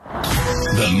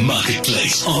The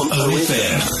Marketplace on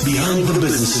OFM. Behind the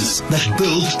businesses that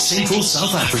build Central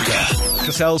South Africa.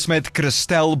 Gesels met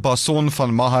Christel Basson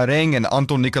van Mahareng en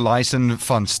Anton Nicolaisen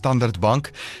van Standard Bank.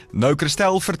 Nou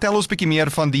Christel, vertel ons bietjie meer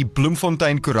van die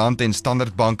Bloemfontein Courant en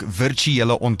Standard Bank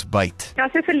Virtuele Ontbyt. Ja,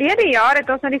 so verlede jaar het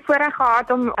ons nou die voorreg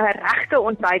gehad om 'n regte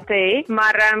ontbyt te hê,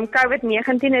 maar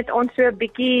COVID-19 het ons so 'n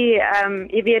bietjie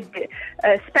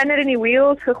spanner in die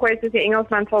wheels gegooi, soos die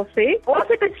Engelsman sal sê. Ons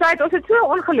het besluit, ons het so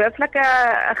 'n ongelooflike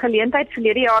geleentheid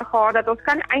verlede jaar gehad dat ons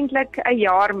kan eintlik 'n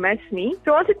jaar mis nie.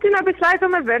 So ons het toe nou besluit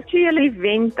om 'n virtuele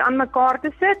event aan mekaar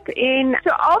te sit en so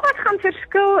al wat gaan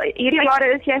verskil hierdie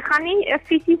jare is jy gaan nie 'n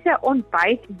fisiese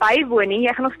ontbyt bywoon nie,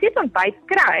 jy gaan nog steeds ontbyt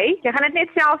kry. Jy gaan dit net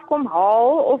self kom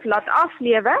haal of laat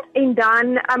aflewer en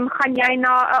dan gaan jy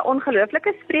na 'n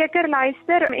ongelooflike spreker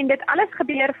luister en dit alles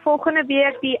gebeur volgende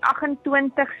week die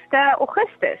 28ste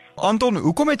Augustus. Anton,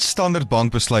 hoekom het Standard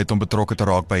Bank besluit om betrokke te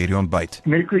raak by hierdie ontbyt?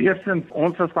 Eerstens,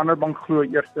 ons as Standard Bank glo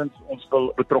eerstens, ons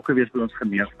wil betrokke wees by ons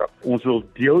gemeenskap. Ons wil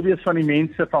deel wees van die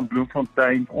mense van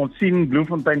Bloemfontein. Ons sien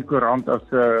Bloemfontein Courant as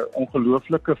 'n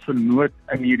ongelooflike vernoot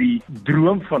in hierdie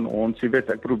droom van ons. Jy weet,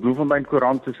 ek bedoel Bloemfontein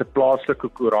Courant is 'n plaaslike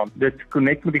koerant. Dit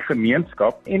connect met die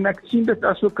gemeenskap en ek sien dit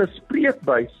as ook 'n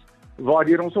spreekbuis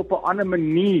waardeur ons op 'n ander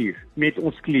manier met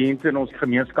ons kliënte en ons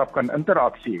gemeenskap kan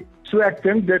interaksie hê. So ek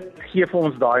dink dit gee vir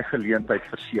ons daai geleentheid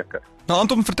verseker. Nou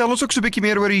Anton, vertel ons ook so 'n bietjie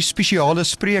meer oor die spesiale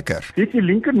spreker. Weet jy,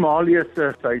 Lincoln Malius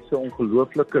is 'n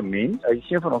ongelooflike mens. Hy is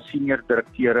een van ons senior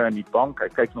direkteure in die bank. Hy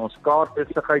kyk na ons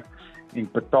kaartbesigheid en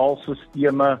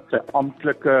betaalsisteme, sy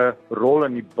amptelike rol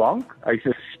in die bank. Hy's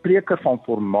 'n spreker van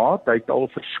formaat. Hy het al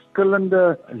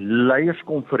verskillende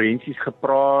leierskonferensies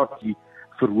gepraat, die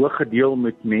verhoog gedeel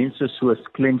met mense soos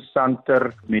Clem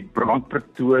Santer, met Brand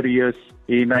Pretorius,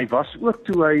 en hy was ook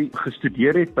toe hy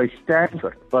gestudeer het by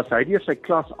Stanford, was hy deur sy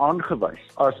klas aangewys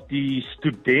as die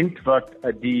student wat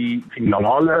die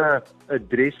finale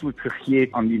adres moet gegee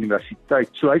het aan die universiteit.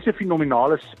 So hy's 'n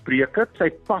fenominale spreker,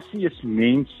 sy passie is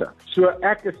mense. So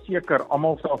ek is seker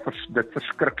almal sal dit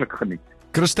verskriklik geniet.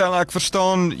 Christel, ek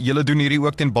verstaan, julle doen hierdie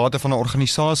ook ten bate van 'n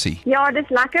organisasie. Ja, dis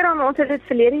lekker om ons het dit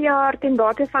verlede jaar ten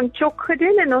bate van Chok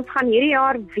gedoen en ons gaan hierdie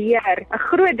jaar weer 'n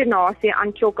groot donasie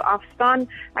aan Chok afstaan.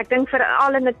 Ek dink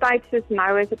veral in 'n tyd soos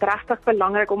nou is dit regtig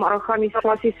belangrik om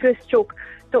organisasies soos Chok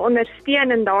te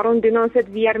ondersteun en daarom doen ons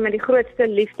dit weer met die grootste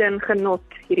liefde en genot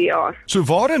hierdie jaar. So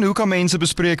waar en hoe kan mense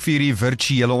bespreek vir hierdie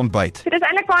virtuele ontbyt? So dit is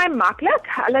eintlik baie maklik.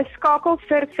 Hulle skakel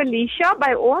vir Felicia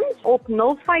by ons op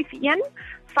 051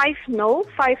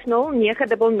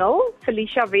 5050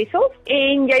 Felicia Wessels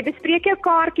en jy bespreek jou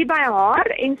kaartjie by haar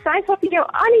en sy sal vir jou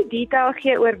al die detail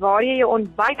gee oor waar jy jou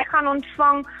ontbyt gaan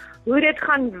ontvang, hoe dit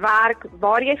gaan werk,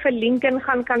 waar jy vir Lincoln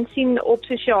kan sien op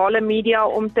sosiale media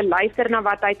om te luister na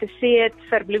wat hy te sê het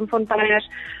vir Bloemfonteiners.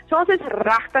 So ons is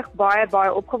regtig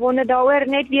baie opgewonde daaroor.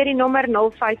 Net weer die nommer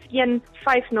 051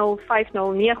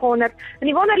 5050 En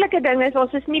die wonderlike ding is,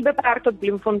 ons is nie beperk tot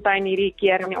Bloemfontein hierdie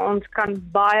keer nie. Ons kan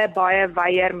baie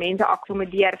wyer mense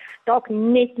akkommodeer, dalk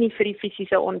net nie vir die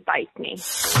fisiese ontbyt nie.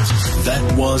 That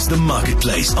was the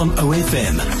Marketplace on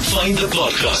OFM. Find the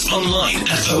podcast online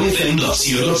at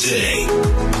ofm.co.za.